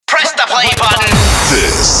play button.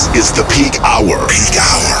 This is the Peak Hour. Peak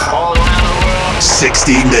Hour.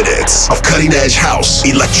 60 minutes of cutting-edge house,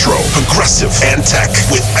 electro, progressive, and tech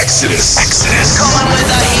with Exodus. Going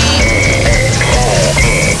with the heat.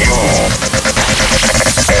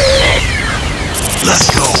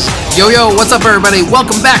 Let's go. Yo, what's up, everybody?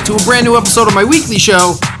 Welcome back to a brand new episode of my weekly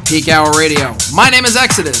show, Peak Hour Radio. My name is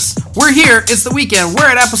Exodus. We're here. It's the weekend. We're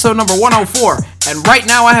at episode number 104. And right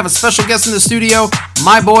now I have a special guest in the studio,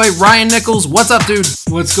 my boy, Ryan Nichols. What's up, dude?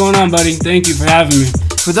 What's going on, buddy? Thank you for having me.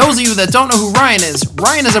 For those of you that don't know who Ryan is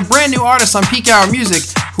a brand new artist on Peak Hour Music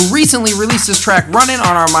who recently released his track Runnin'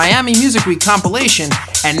 on our Miami Music Week compilation.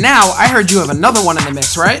 And now I heard you have another one in the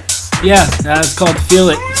mix, right? Yeah, it's called Feel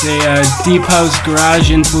It. It's a deep house garage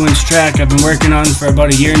influenced track I've been working on for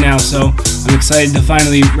about a year now, so I'm excited to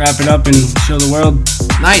finally wrap it up and show the world.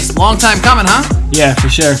 Nice. Long time coming, huh? Yeah, for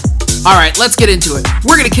sure. Alright, let's get into it.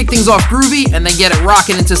 We're going to kick things off groovy and then get it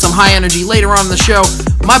rocking into some high energy later on in the show.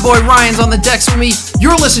 My boy Ryan's on the decks with me.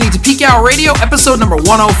 You're listening to Peak Hour Radio, episode number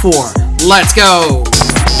 104. Let's go.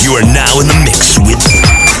 You are now in the mix with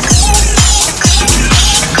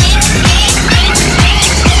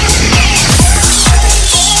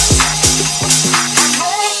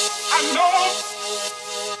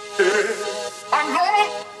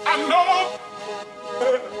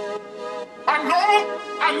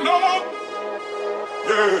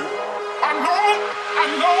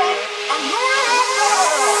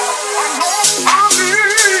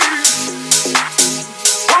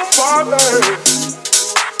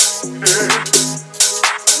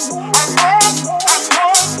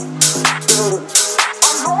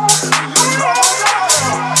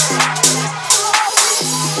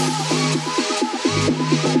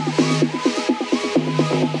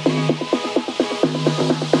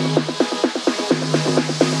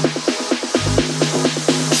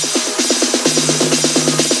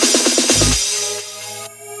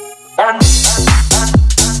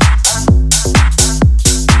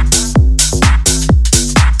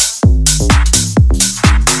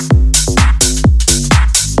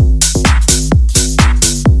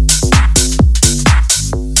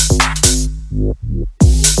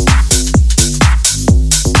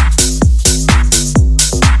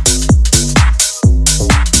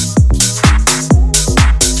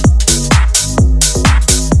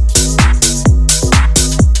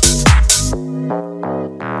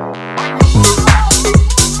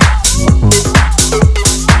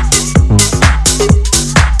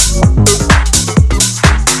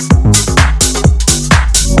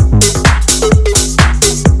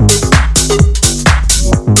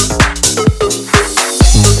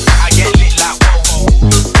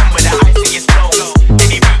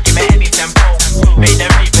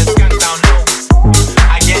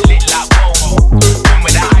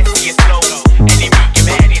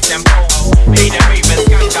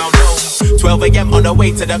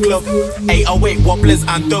to the club, 808 wobblers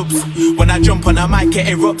and dubs. When I jump on the mic it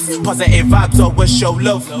erupts, positive vibes always show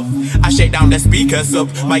love. I shake down the speakers up,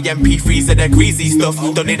 my MP3s are the greasy stuff.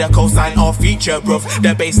 Don't need a cosign or feature, bruv.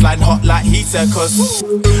 The bassline hot like heater, cause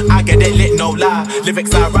I get it lit, no lie.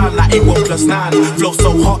 Lyrics I rhyme like 8 1 + 9. Flow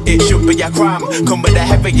so hot it should be a crime. Come with the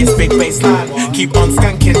heaviest big bassline. Keep on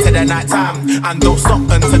skanking to the night time and don't stop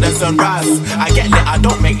until the sunrise. I get lit, I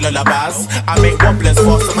don't make lullabies. I make wobblers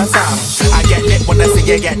for summertime. I get lit when I see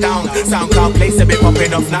you get down. SoundCloud plays a bit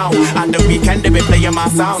popping off now. And the weekend they be playing my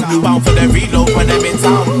sound. Bound for the reload when I'm in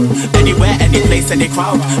town. Anywhere, any place, any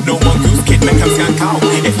crowd. No more goose kid, make them skank out.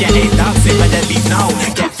 If you ain't dancing, better leave now.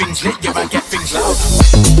 Get things lit, yeah, I get things loud.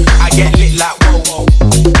 I get lit like whoa, whoa.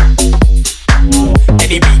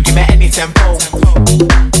 Any beat, give me any tempo.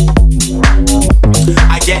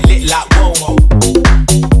 I get lit like whoa, whoa.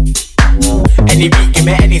 Any beat, give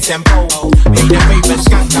me any tempo. Make the ravers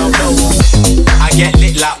skank down low. I get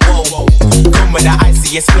lit like whoa, whoa. Come with the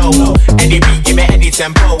iciest flow. Any beat, give me any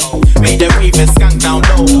tempo. Make the ravers skank down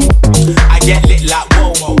low. I get lit like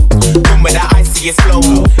whoa, whoa. Come with the iciest flow.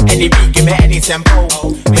 Any beat, give me any tempo.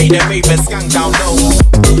 Make the ravers skank down low.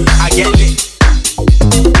 I get lit.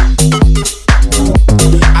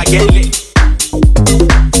 I get lit.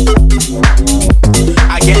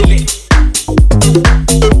 I get lit.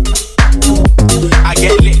 I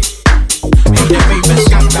get lit. Make the ravers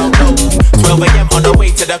skank down low. 12 a.m. on the way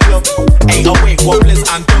to the club. 808 wobblers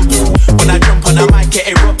and dubs. When I jump on the mic it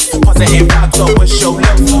erupts. Positive vibes always show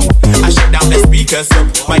love. I shut down the speakers up.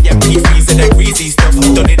 My MP3s are the greasy stuff.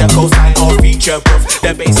 Don't need a cosign or feature, bruv.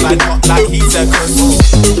 The bassline hot like heater, cause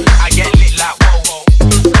I get lit like whoa, whoa.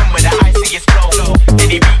 Come with the iciest flow.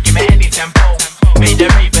 Any beat, give me any tempo. Make the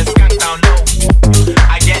ravers skank down low.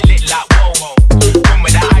 I get lit like whoa, whoa. Come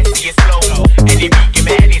with the iciest flow. Any beat, give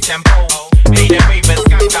me any tempo.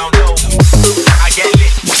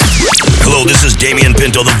 Damian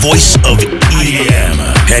Pinto, the voice of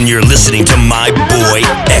EDM. And you're listening to my boy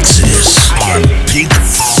Exodus on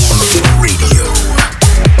Peakhour Radio.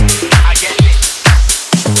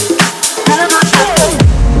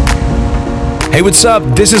 Hey, what's up?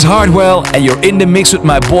 This is Hardwell, and you're in the mix with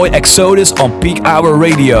my boy Exodus on Peakhour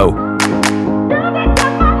Radio.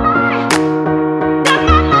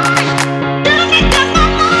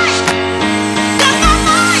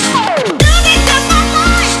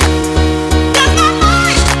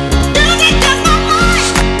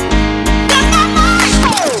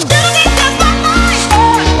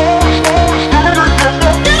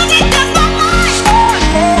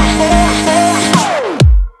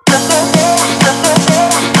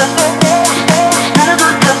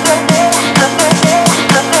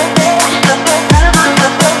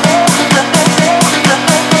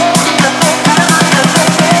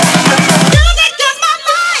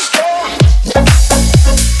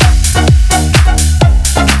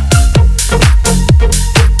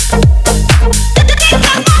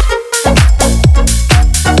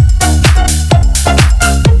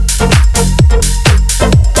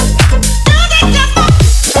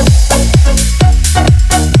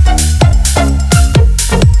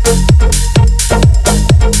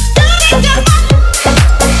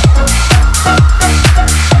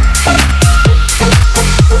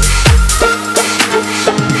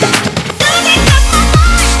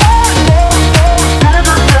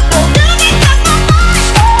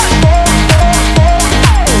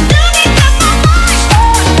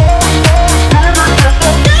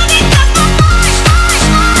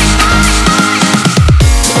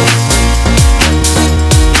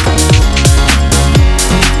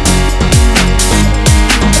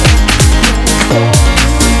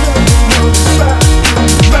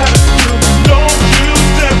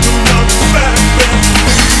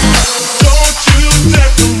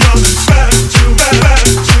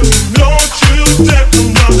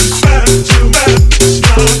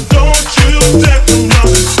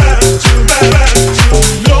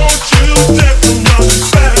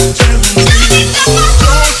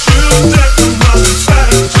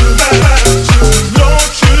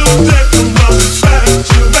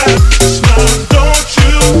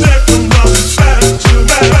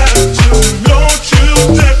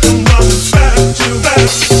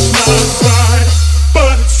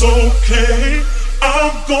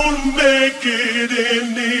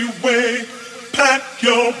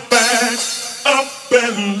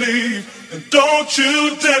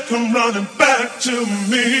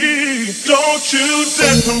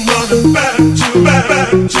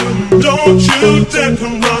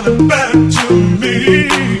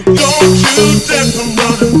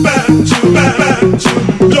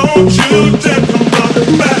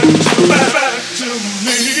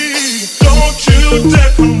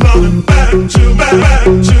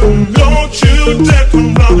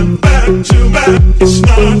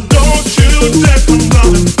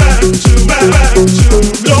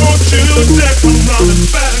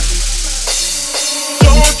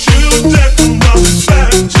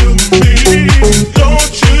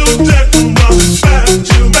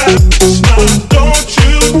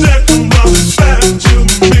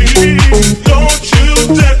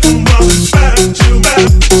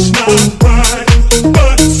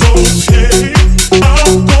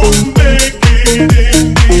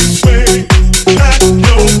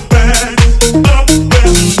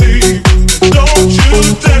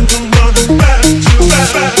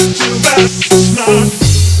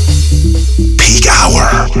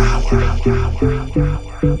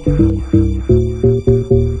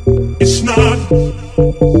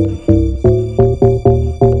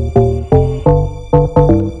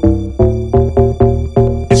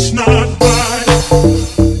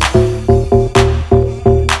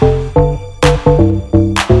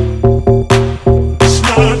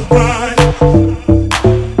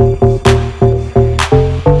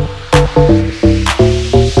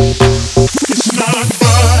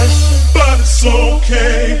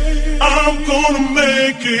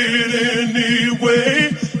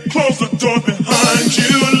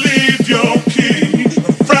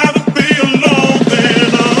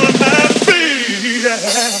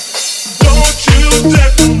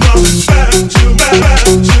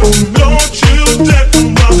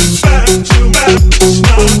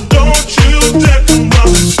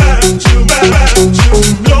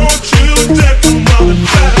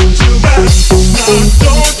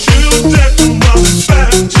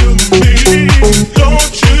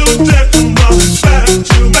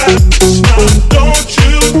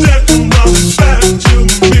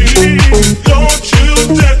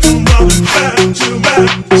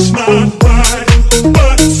 It's not right,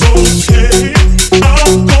 but it's okay.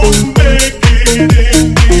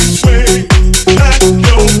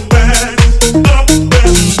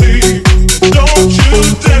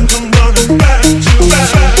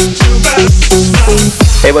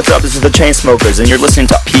 this is the Chainsmokers, and you're listening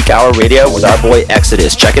to Peak Hour Radio with our boy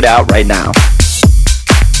Exodus. Check it out right now.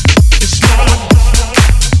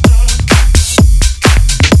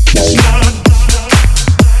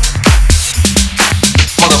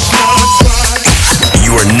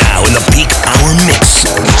 You are now in the Peak Hour Mix,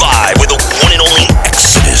 live with the one and only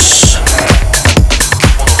Exodus.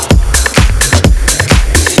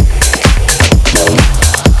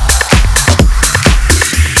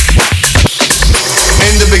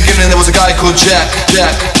 In the beginning there was a guy called Jack.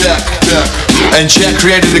 And Jack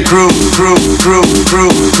created a groove. A groove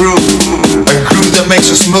that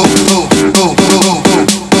makes us move. And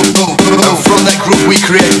from that groove we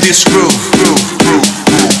create this groove.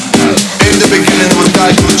 In the beginning there was a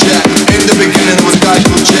guy called Jack. In the beginning there was a guy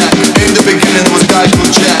called Jack. In the beginning there was a guy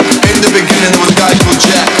called Jack. In the beginning there was a guy called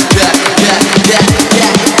Jack.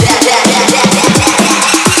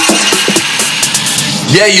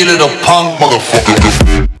 Yeah, you little punk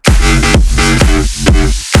motherfucker.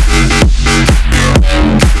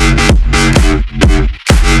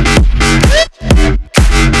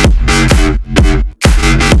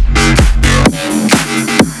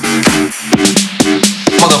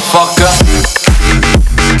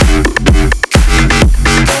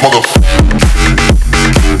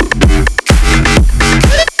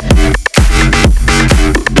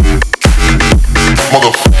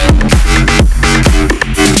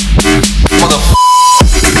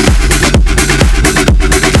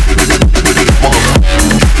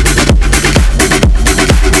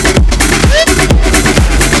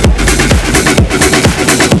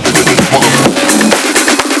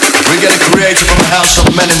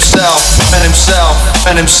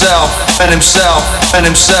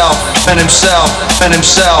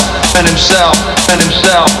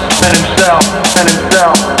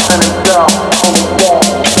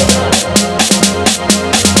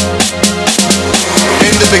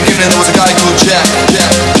 In the beginning there was a guy called Jack.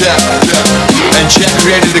 And Jack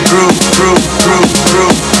created a groove.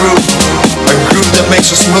 A groove that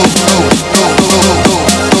makes us move.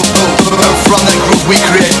 And from that groove we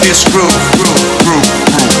create this groove.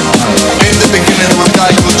 In the beginning there was a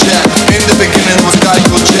guy called Jack. In the beginning there was a guy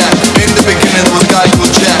called Jack. In the beginning there was a guy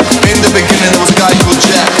called Jack. In the beginning there was a guy called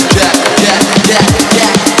Jack.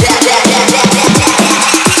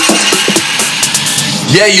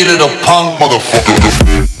 Yeah, you little punk motherfucker.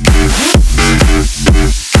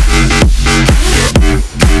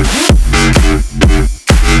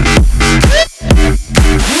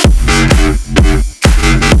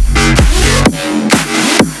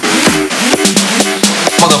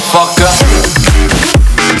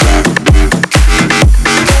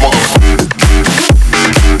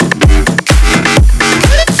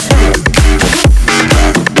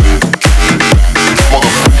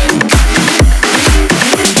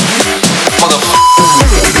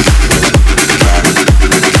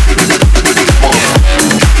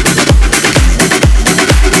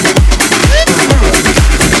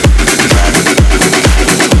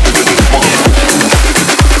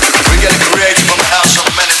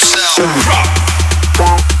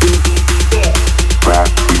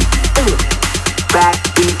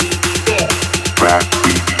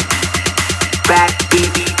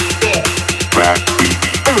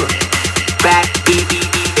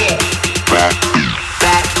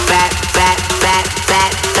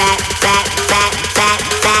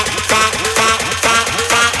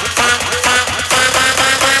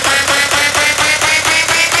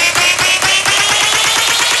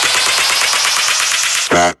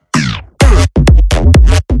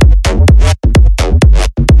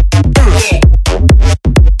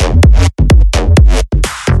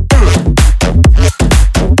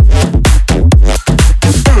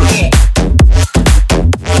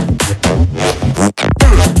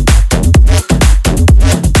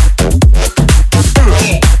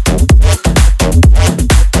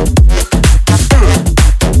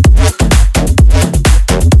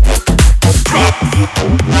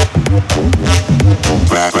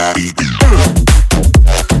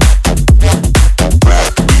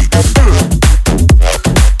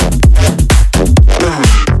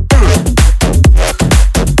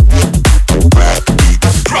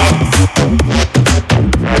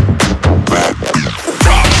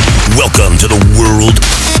 Welcome to the world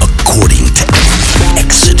according to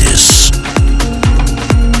Exodus.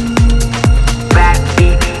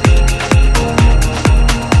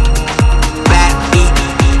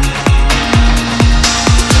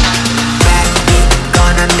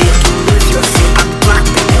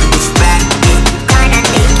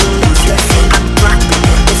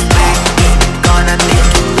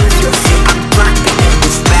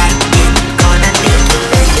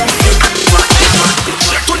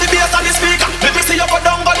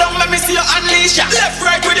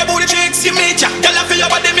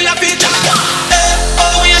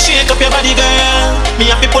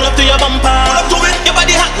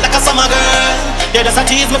 you just a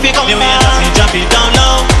tease me fi come back. Drop it down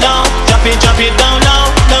low, low. Drop it down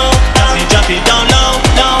low, low. Drop it down low,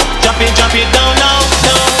 low. Drop it down low,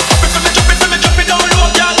 low. Drop it down low,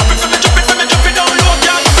 girl. Drop it down low,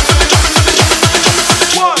 girl.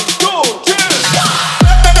 1, 2, 3.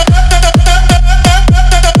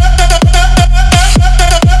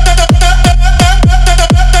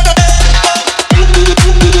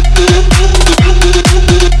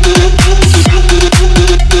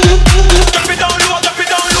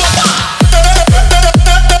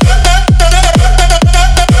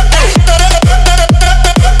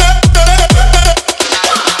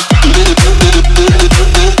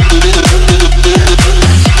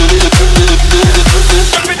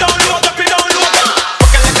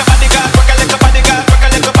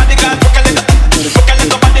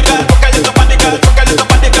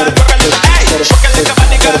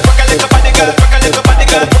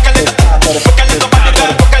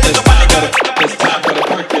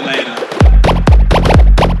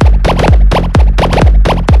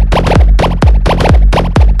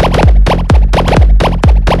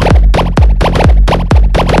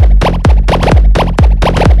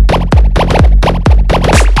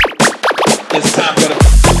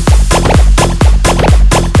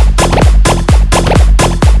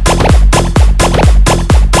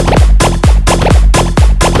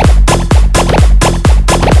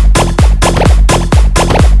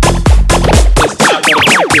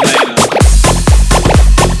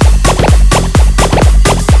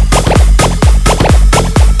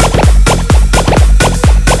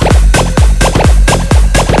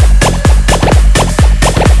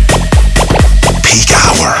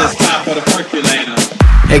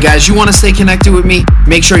 Hey guys, you want to stay connected with me?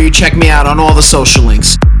 Make sure you check me out on all the social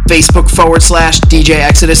links. Facebook.com/DJ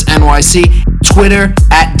Exodus NYC, Twitter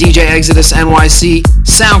 @DJ Exodus NYC,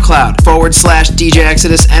 SoundCloud/DJ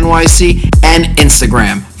Exodus NYC, and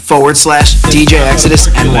Instagram /DJ Exodus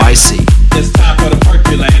NYC. It's time for the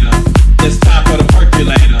percolator. It's time for the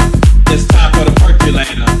percolator. It's time for the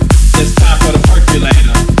percolator. It's time for the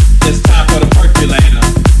percolator. It's time for the percolator.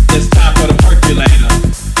 It's time for the percolator.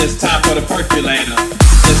 It's time for the percolator.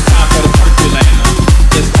 It's time for the percolator.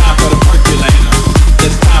 It's time for the percolator.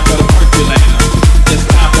 It's time for the percolator. It's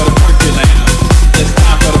time for the percolator. It's time for the percolator. It's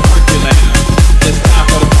time for the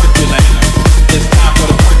percolator. It's time for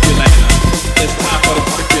the percolator. It's time for the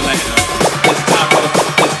percolator. It's time for the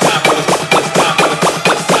it's time for the it's time for the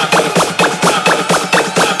it's time for the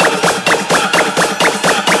it's time for the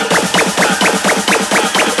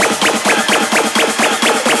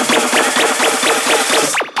it's time for the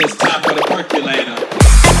it's time for the percolator.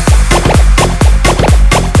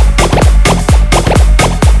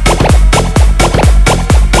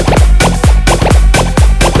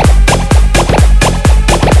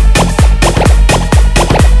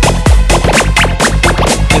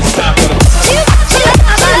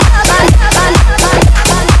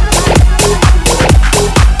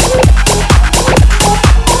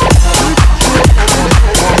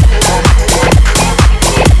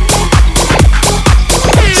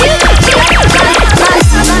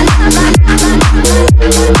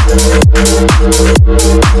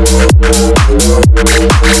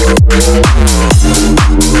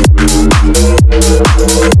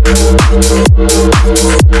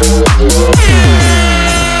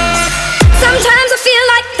 Sometimes I feel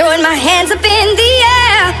like throwing my hands up in the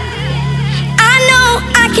air. I know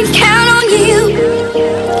I can count on you.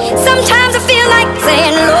 Sometimes I feel like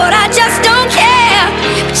saying, Lord, I just don't care.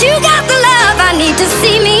 But you got the love I need to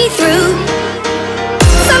see me through.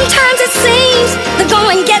 Sometimes it seems the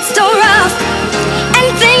going gets so rough,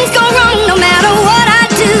 and things go wrong no matter what I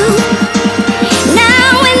do.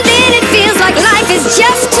 Now and then it feels like life is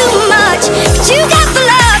just too much, but you got the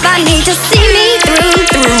love I need to see me through.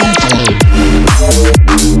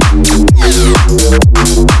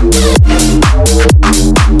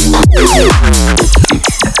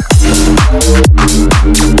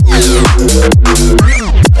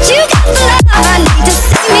 You got the love I need to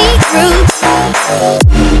see me through.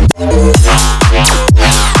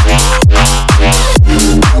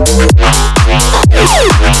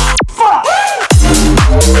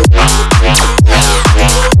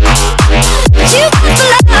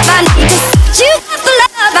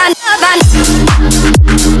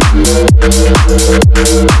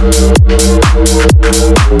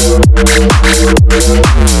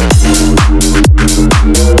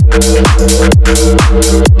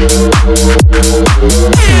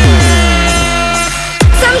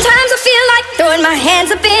 Sometimes I feel like throwing my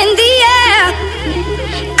hands up in the air.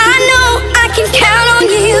 I know I can count on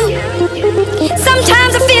you.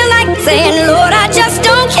 Sometimes I feel like saying, Lord, I just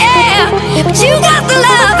don't care. But you got the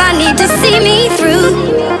love I need to see me through.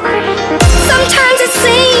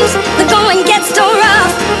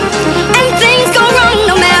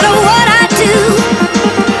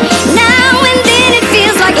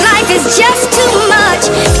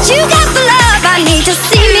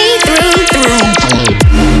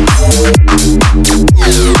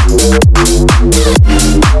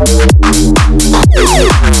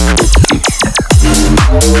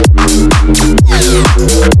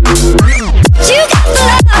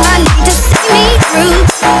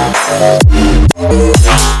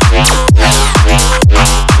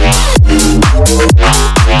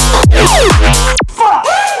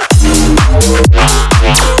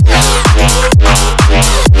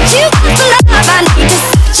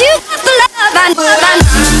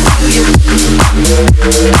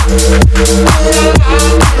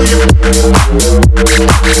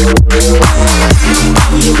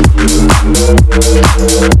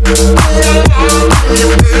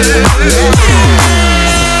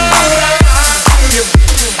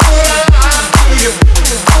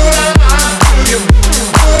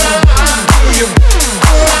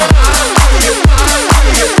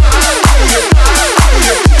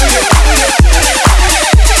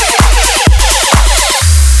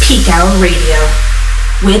 Peakhour Radio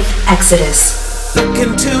with Exodus. Look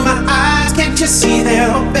into my eyes, can't you see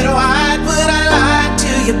they're open wide? Would I lie to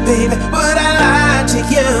you, baby? Would I lie to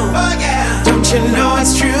you? Oh yeah. Don't you know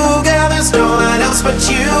it's true, girl? There's no one else but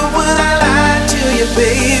you. Would I lie to you,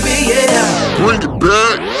 baby? Yeah. Bring it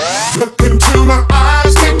back. Look into my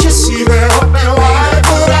eyes, can't you see they're open wide?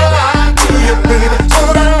 Would I lie to you, baby?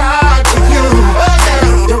 Would I lie to you? Oh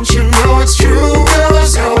yeah. Don't you know it's true, girl?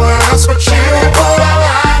 There's no one else but you. Would I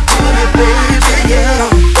lie to you, baby? Yeah.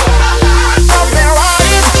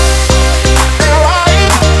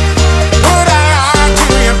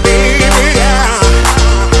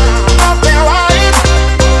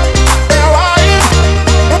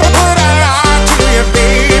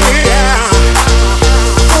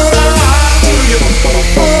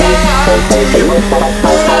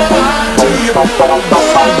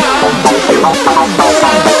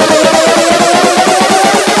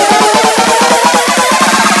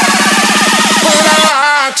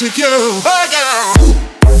 To you, oh yeah.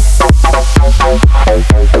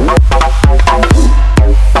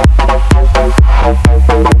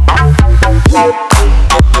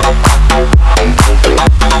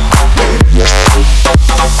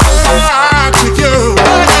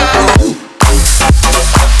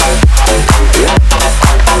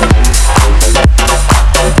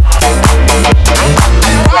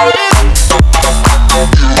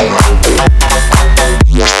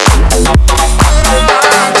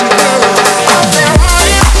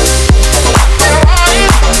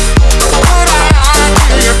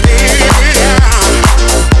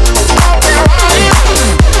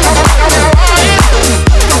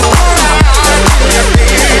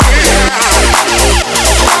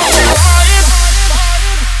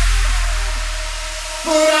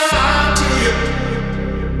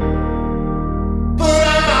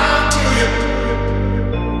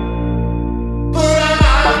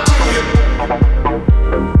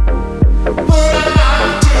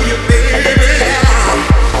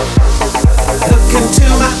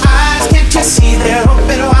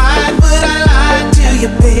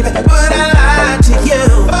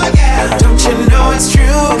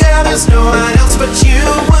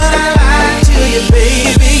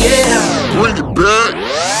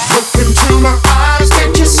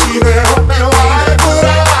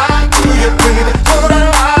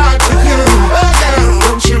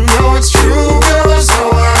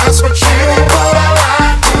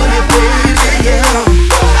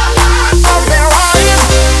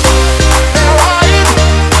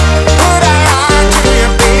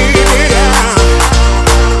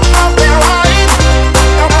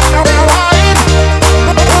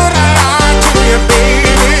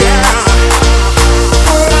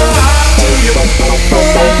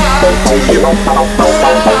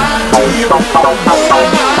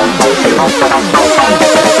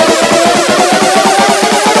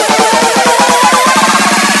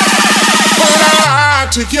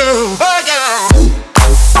 To you, oh yeah.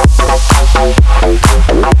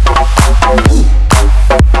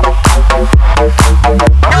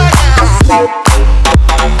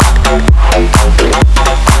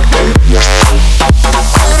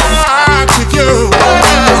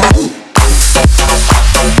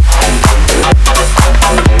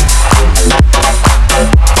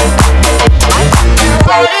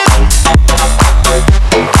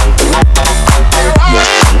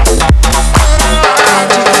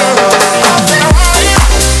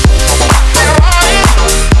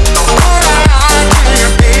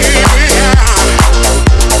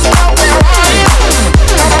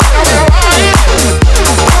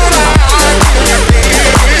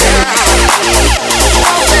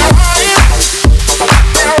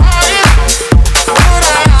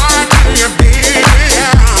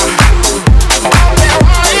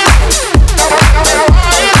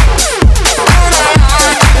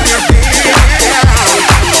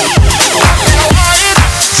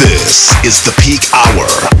 This is the Peak Hour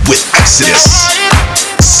with Exodus.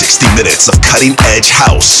 60 minutes of cutting edge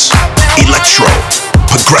house, electro,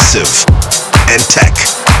 progressive, and tech.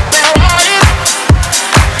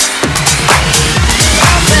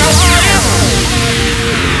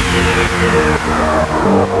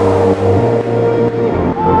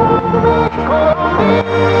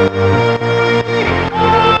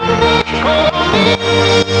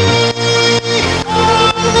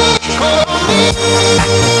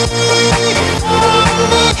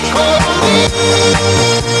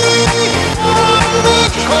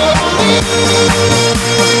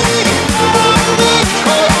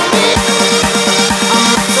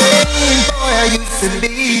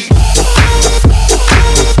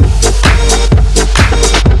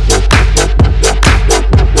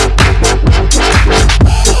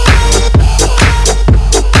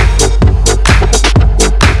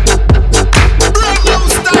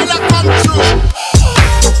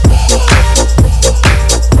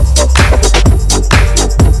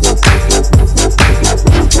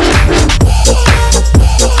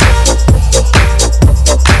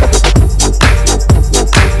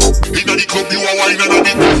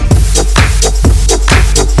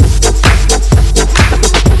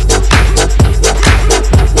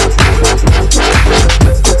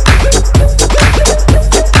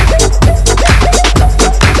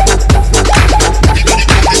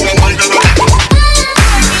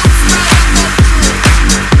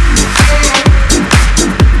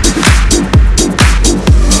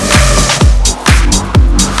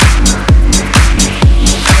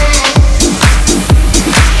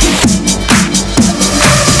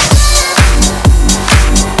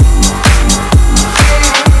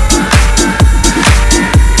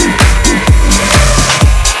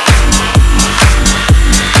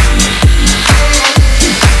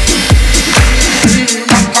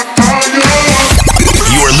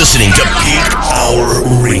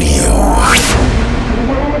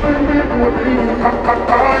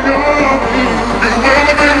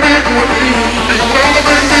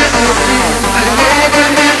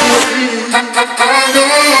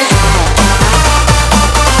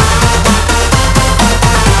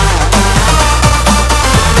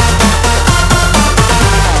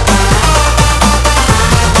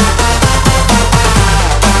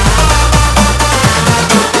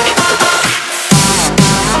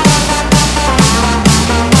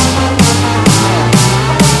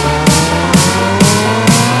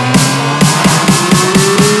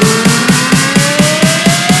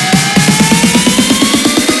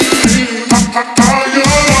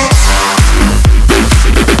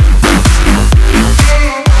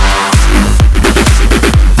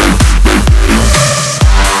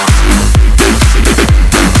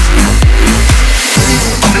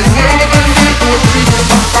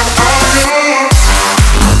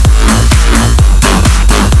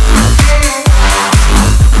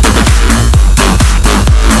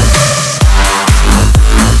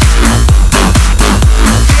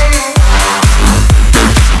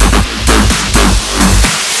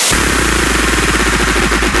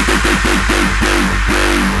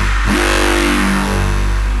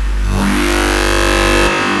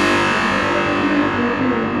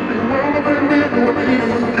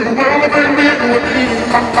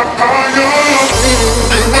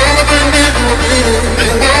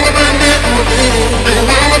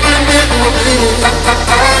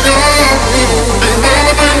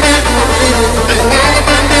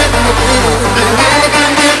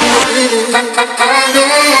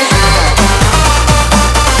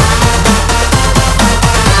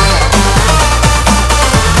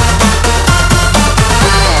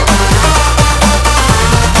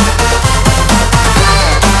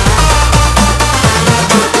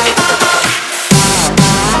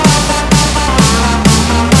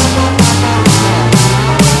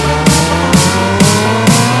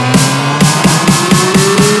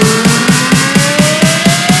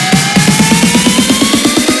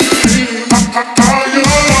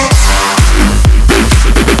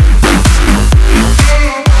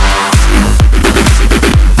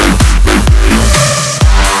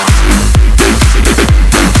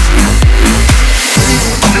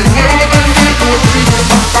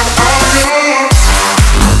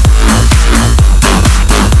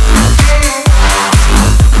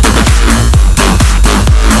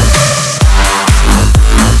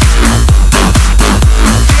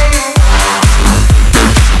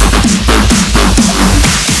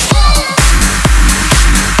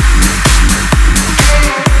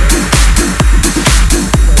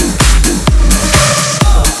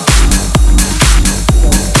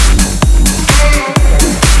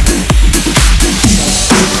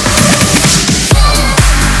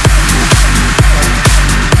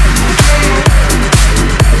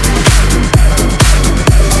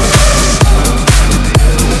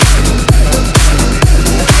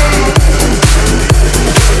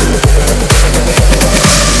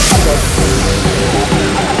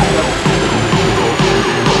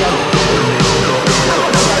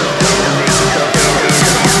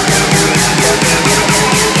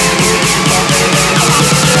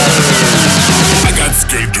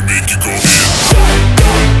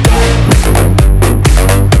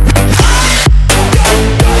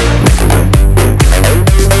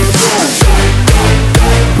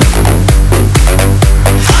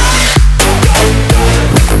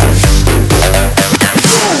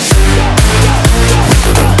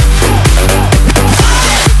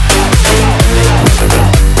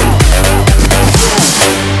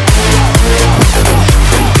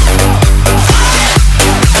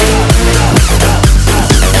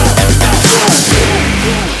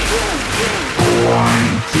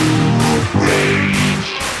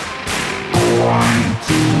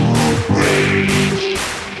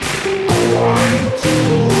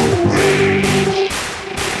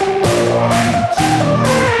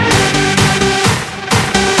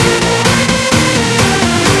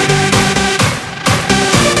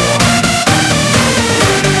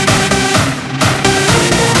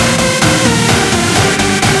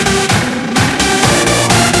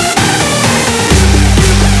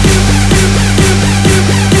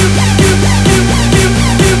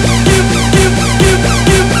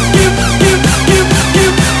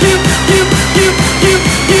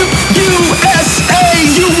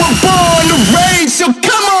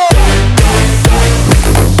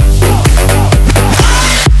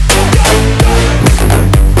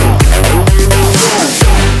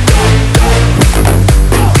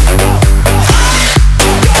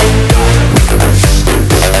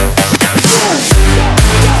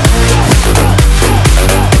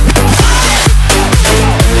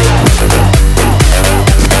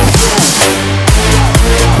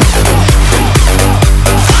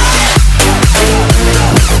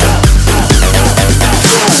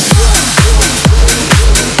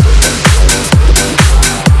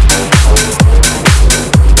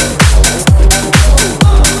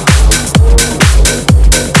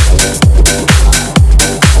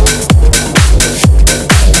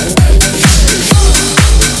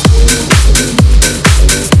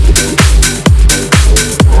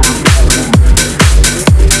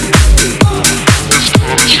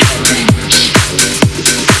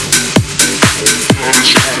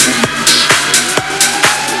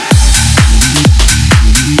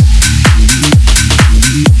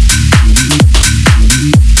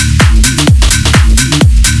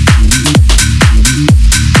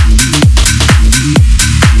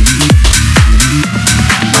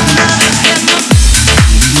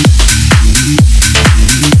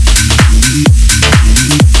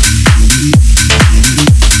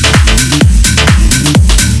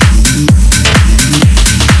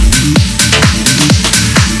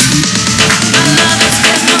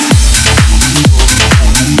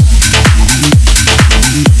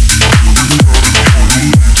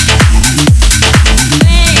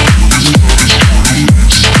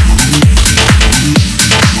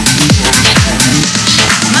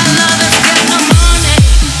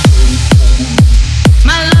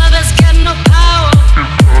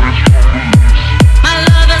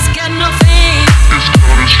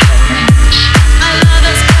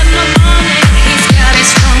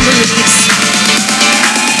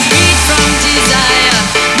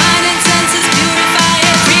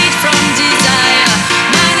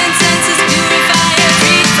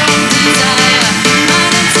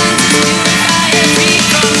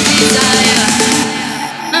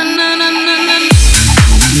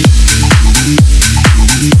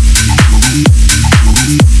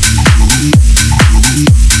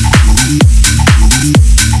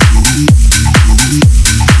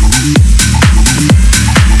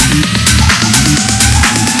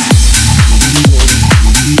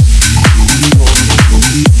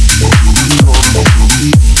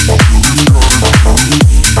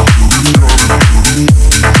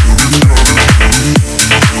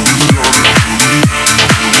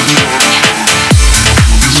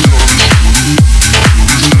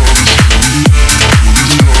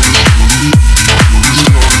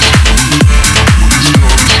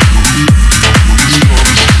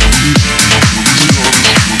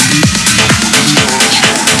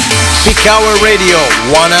 Peakhour Radio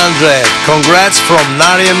 100. Congrats from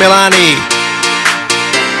Nadia Milani.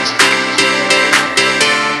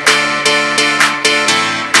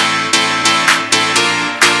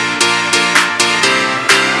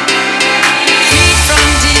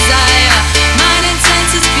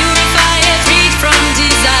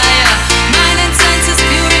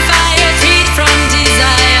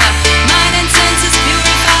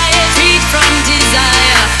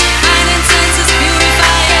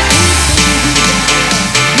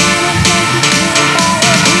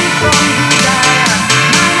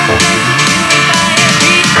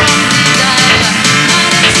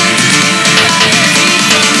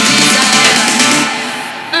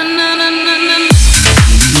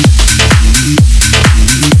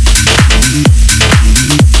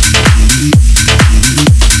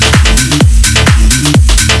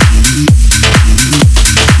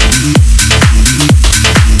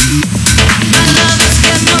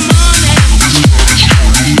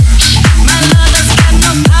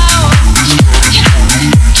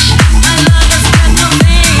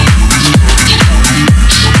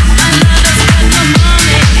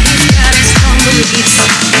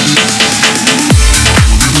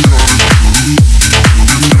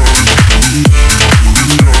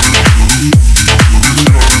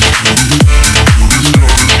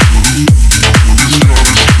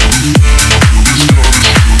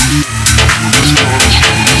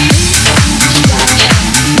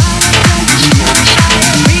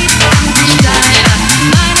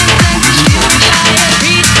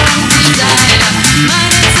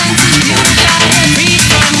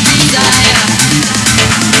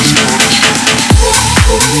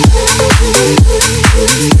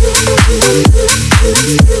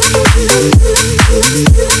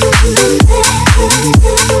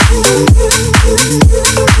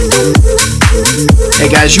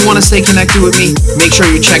 Guys, you want to stay connected with me? Make sure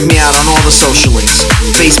you check me out on all the social links.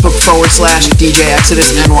 Facebook /DJ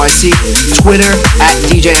Exodus NYC, Twitter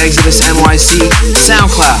 @DJ Exodus NYC,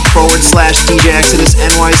 SoundCloud /DJ Exodus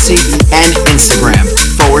NYC, and Instagram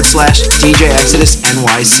 /DJ Exodus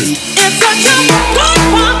NYC. It's such a good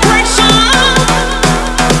vibration.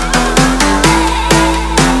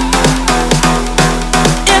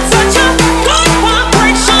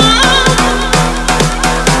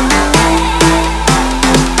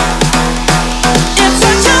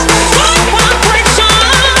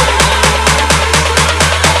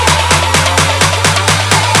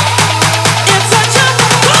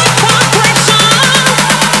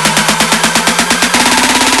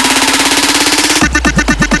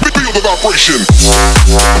 Vibration.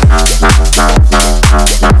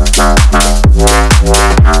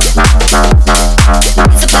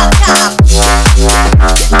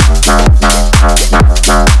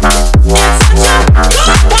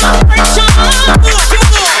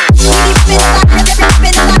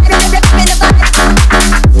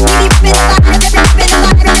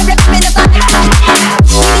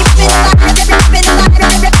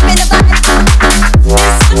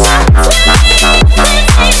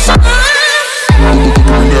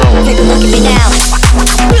 Take a look at me now.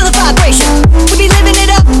 Feel the vibration.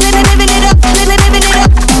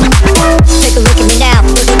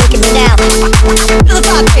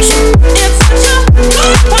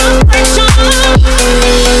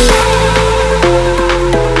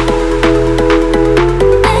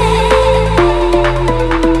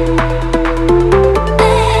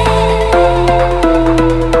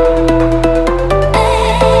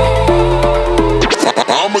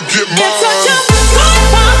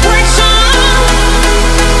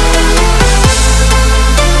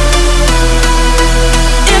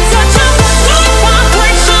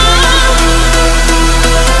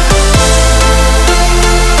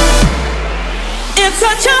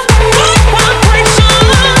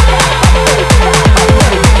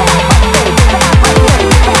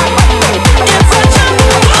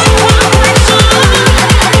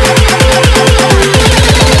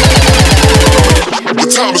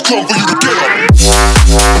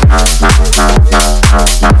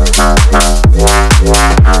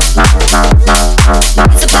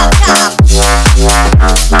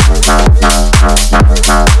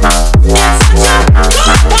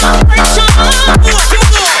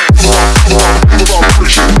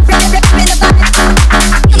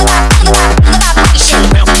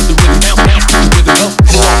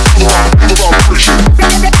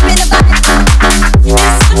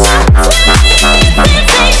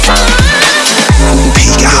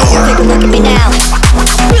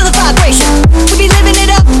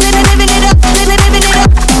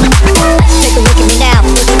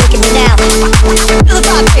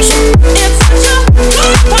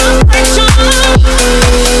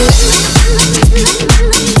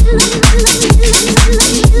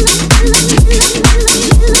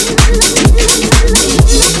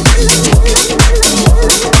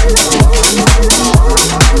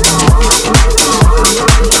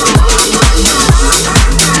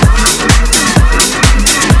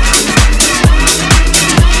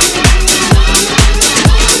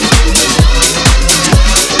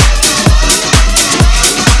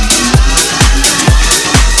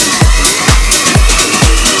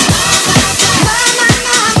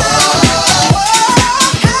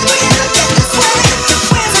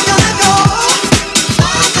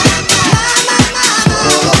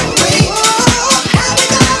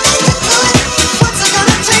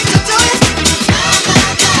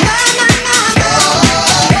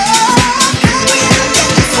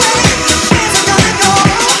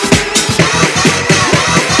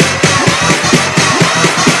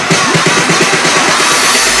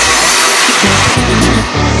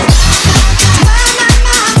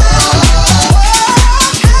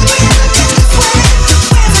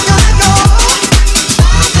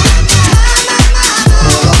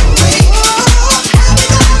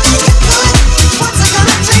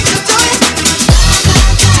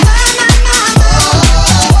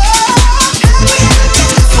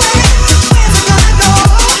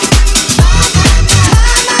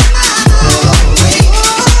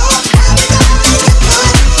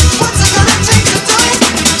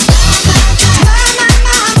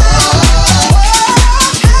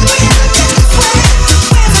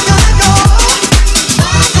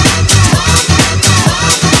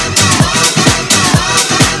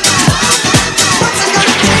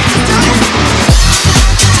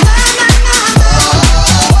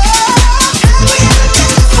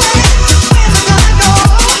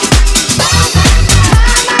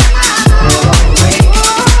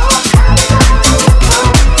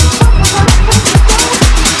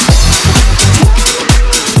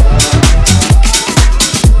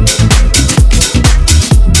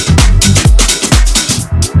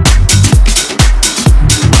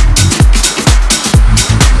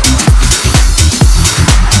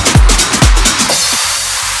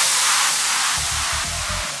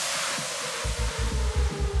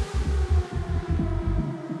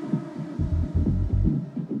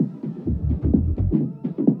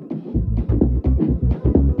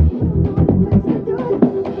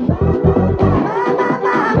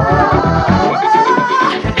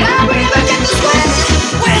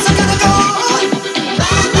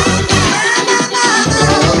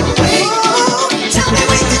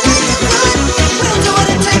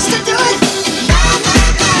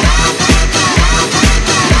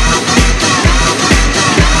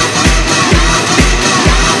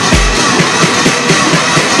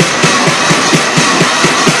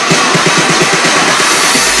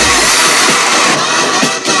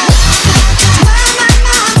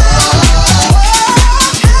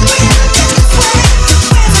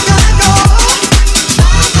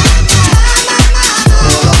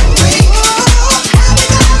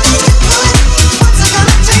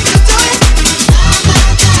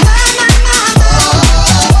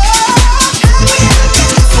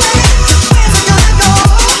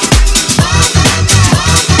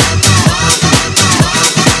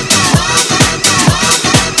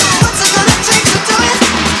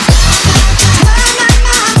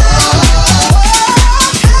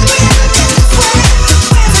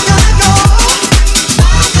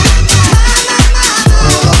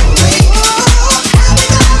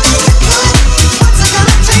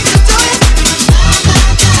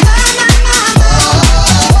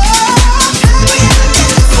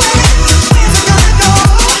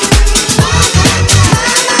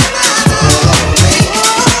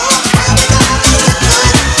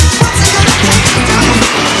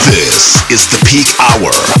 is the Peak Hour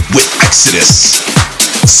with Exodus.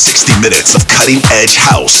 60 minutes of cutting-edge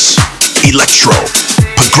house, electro,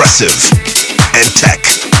 progressive, and tech.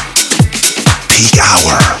 Peak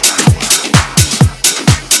Hour.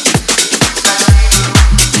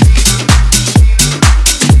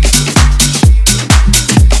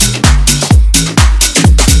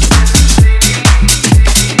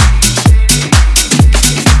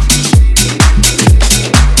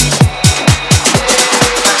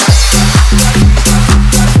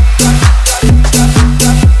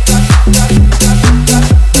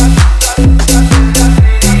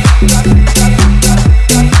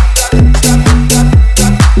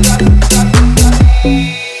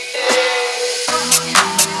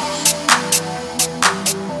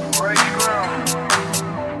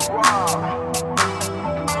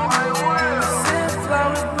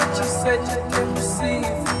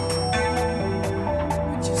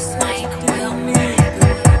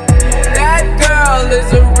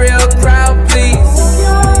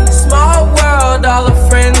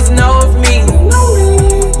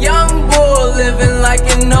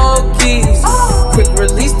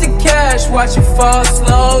 Watch it fall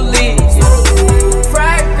slowly.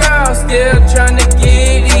 Frat girl still tryna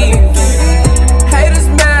get in. Haters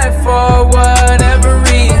mad for whatever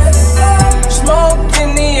reason. Smoke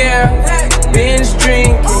in the air, binge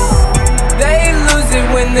drinking. They lose it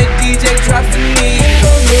when the DJ drops the knee.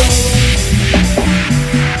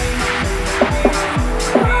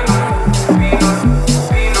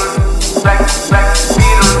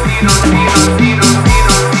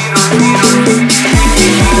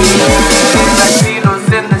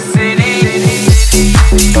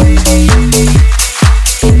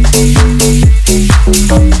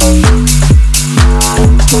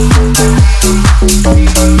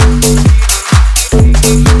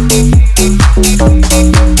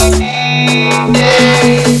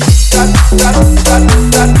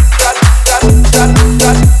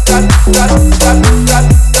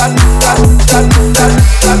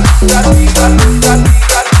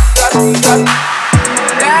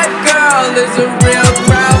 That girl is a real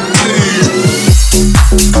crowd.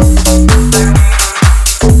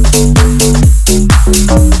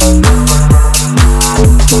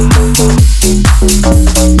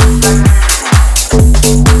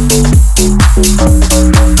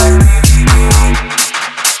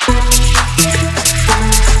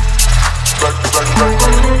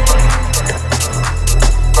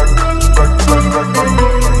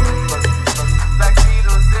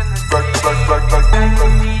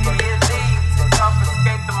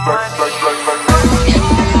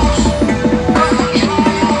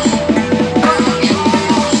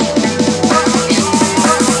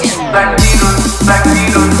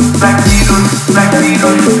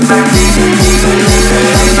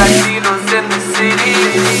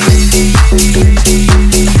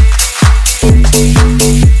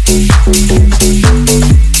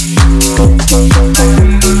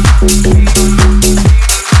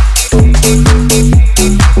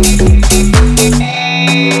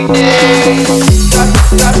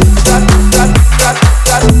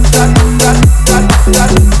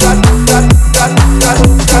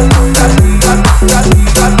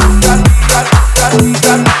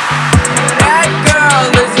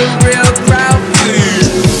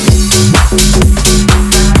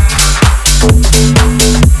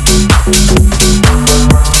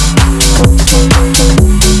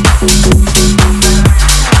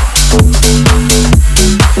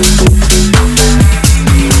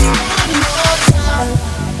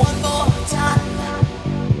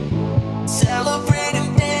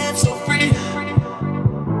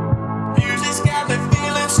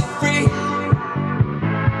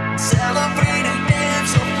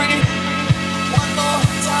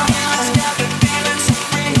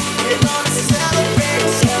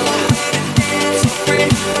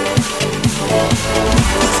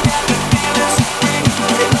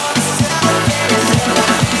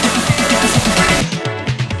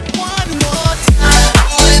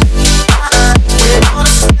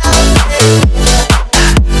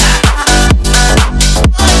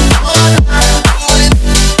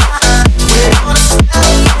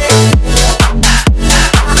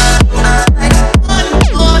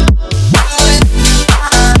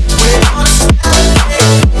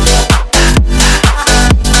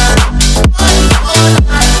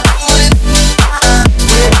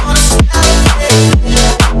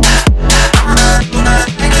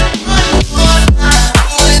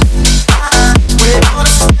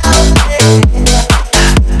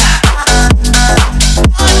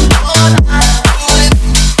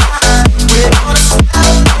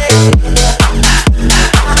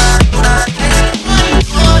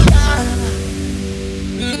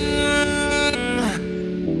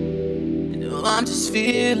 I'm just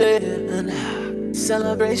feeling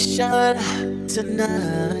celebration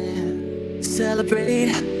tonight.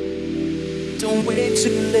 Celebrate, don't wait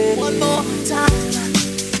too late. One more time,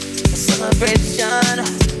 celebration.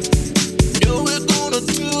 Know we're gonna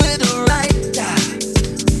do it right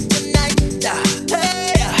tonight.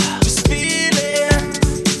 Hey, just feeling,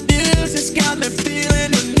 music's got me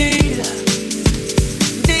feeling the need,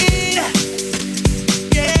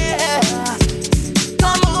 yeah.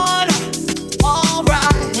 Come on,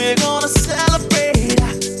 alright, we're gonna celebrate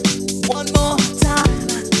one more time.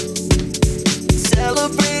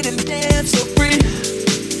 Celebrate and dance so free.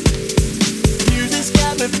 Music's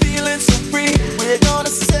got me feeling so free. We're gonna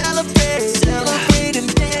celebrate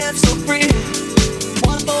and dance so free.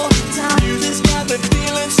 One more time. Music's got me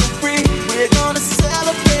feeling so free. We're gonna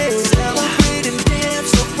celebrate and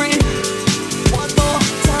dance so free. One more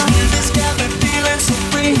time. Music's got me feeling so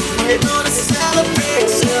free. We're gonna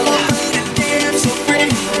celebrate and dance so free.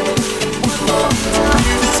 One more time.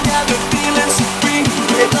 Music's got me feeling so free.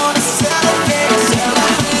 We're gonna celebrate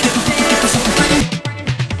and dance so free.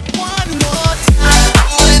 One more time.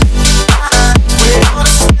 We're gonna celebrate.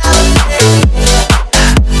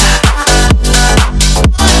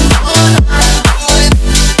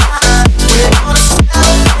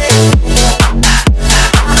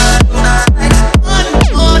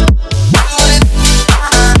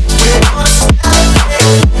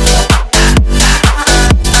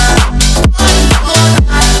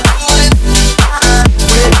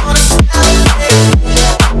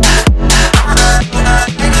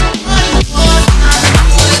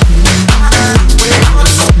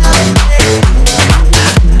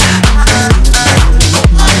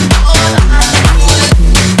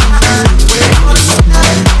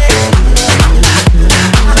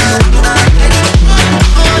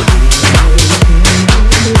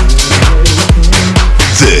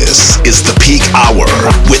 This is the Peak Hour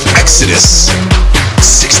with Exodus.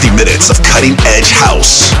 60 minutes of cutting-edge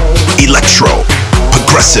house, electro,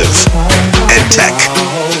 progressive, and tech.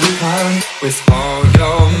 With all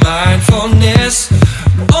your mindfulness,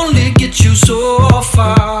 only get you so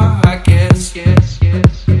far, I guess.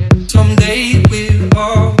 Someday we'll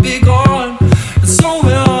all be gone, and so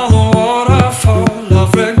will all the waterfall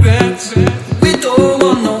of regrets. We don't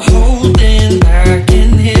want no holding back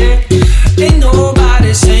in here. Ain't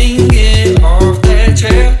nobody singing off their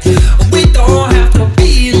chair. We don't have to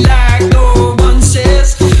be like no one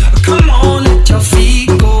says. Come on, let your feet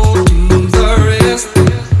go do the rest.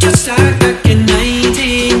 Just like back in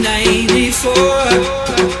 1994.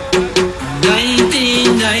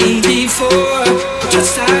 1994.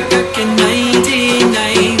 Just like back in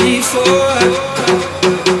 1994.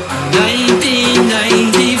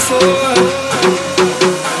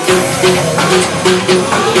 1994.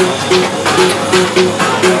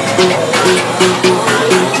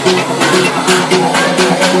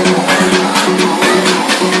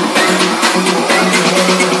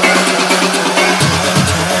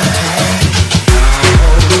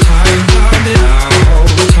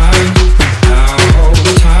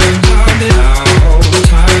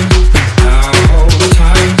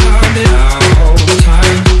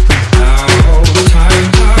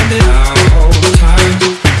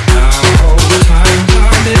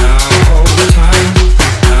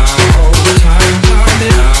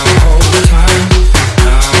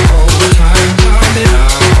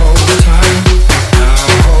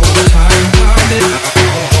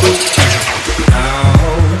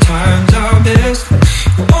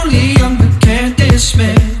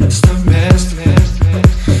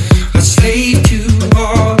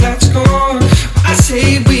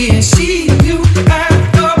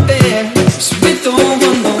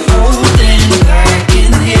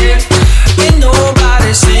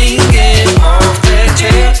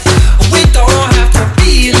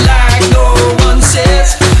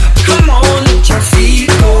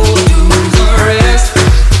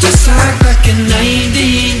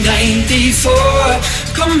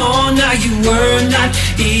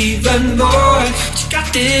 even more. She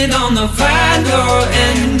got it on the vinyl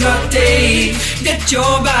and the tape. Let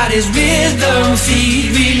your body's rhythm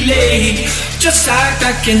feed relay. Just like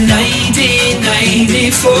back in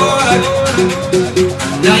 1994.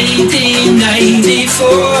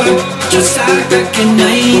 1994. Just like back in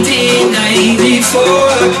 1994.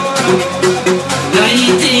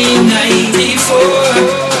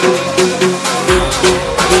 1994.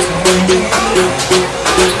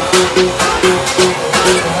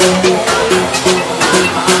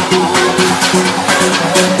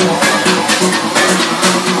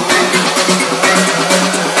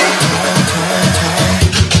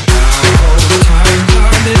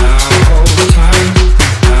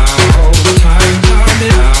 Time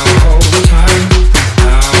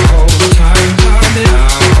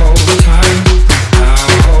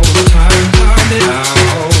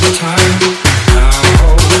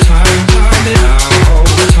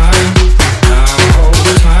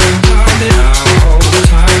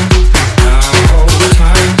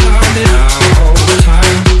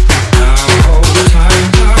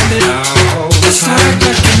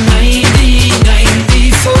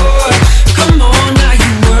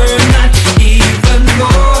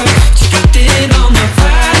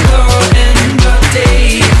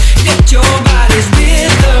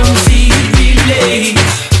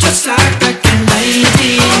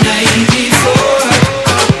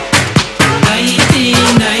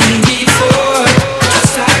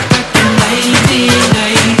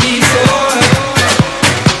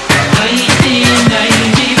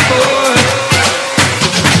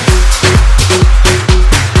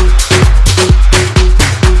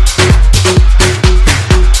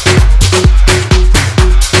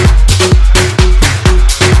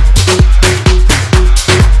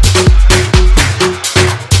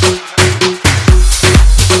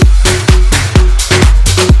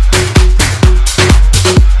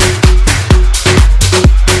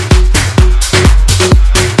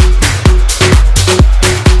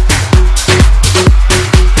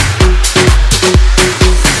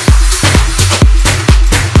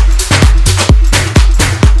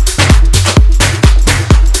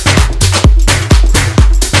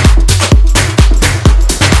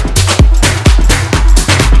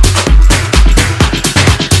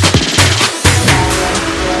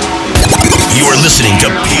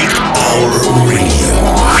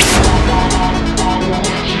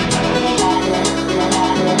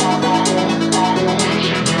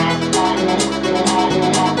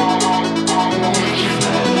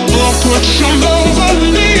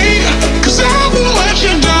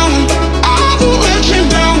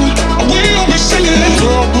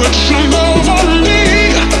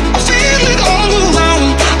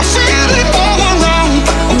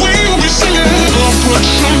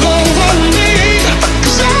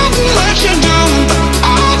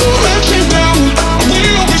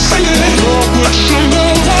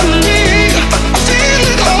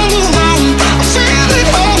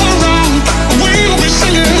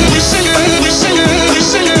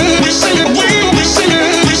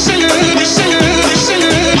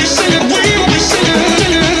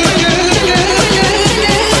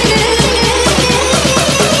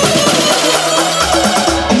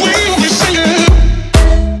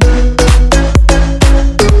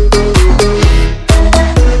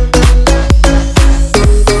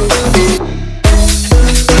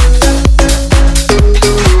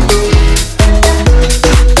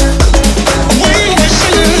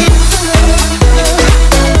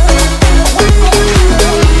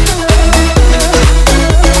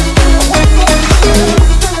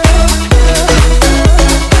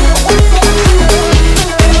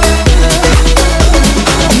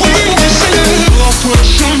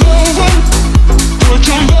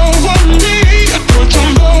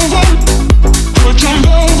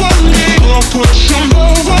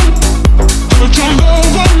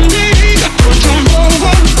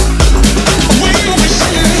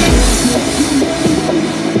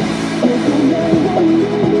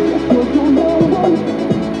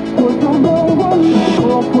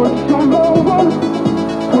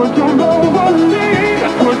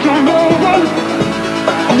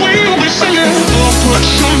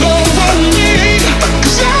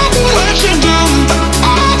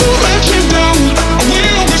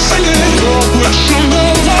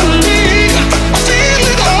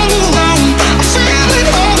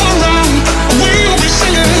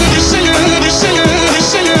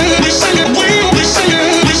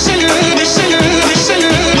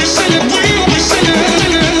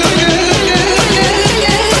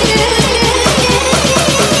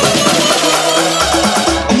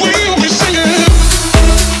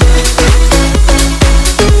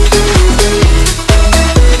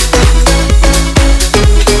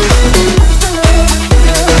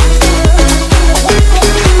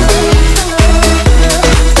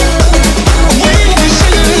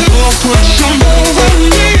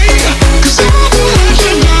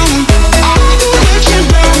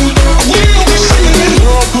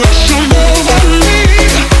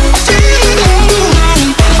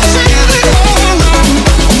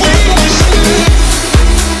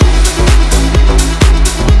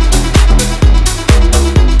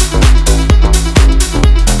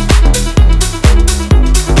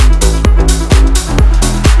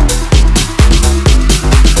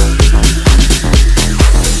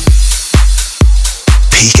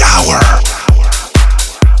Hour.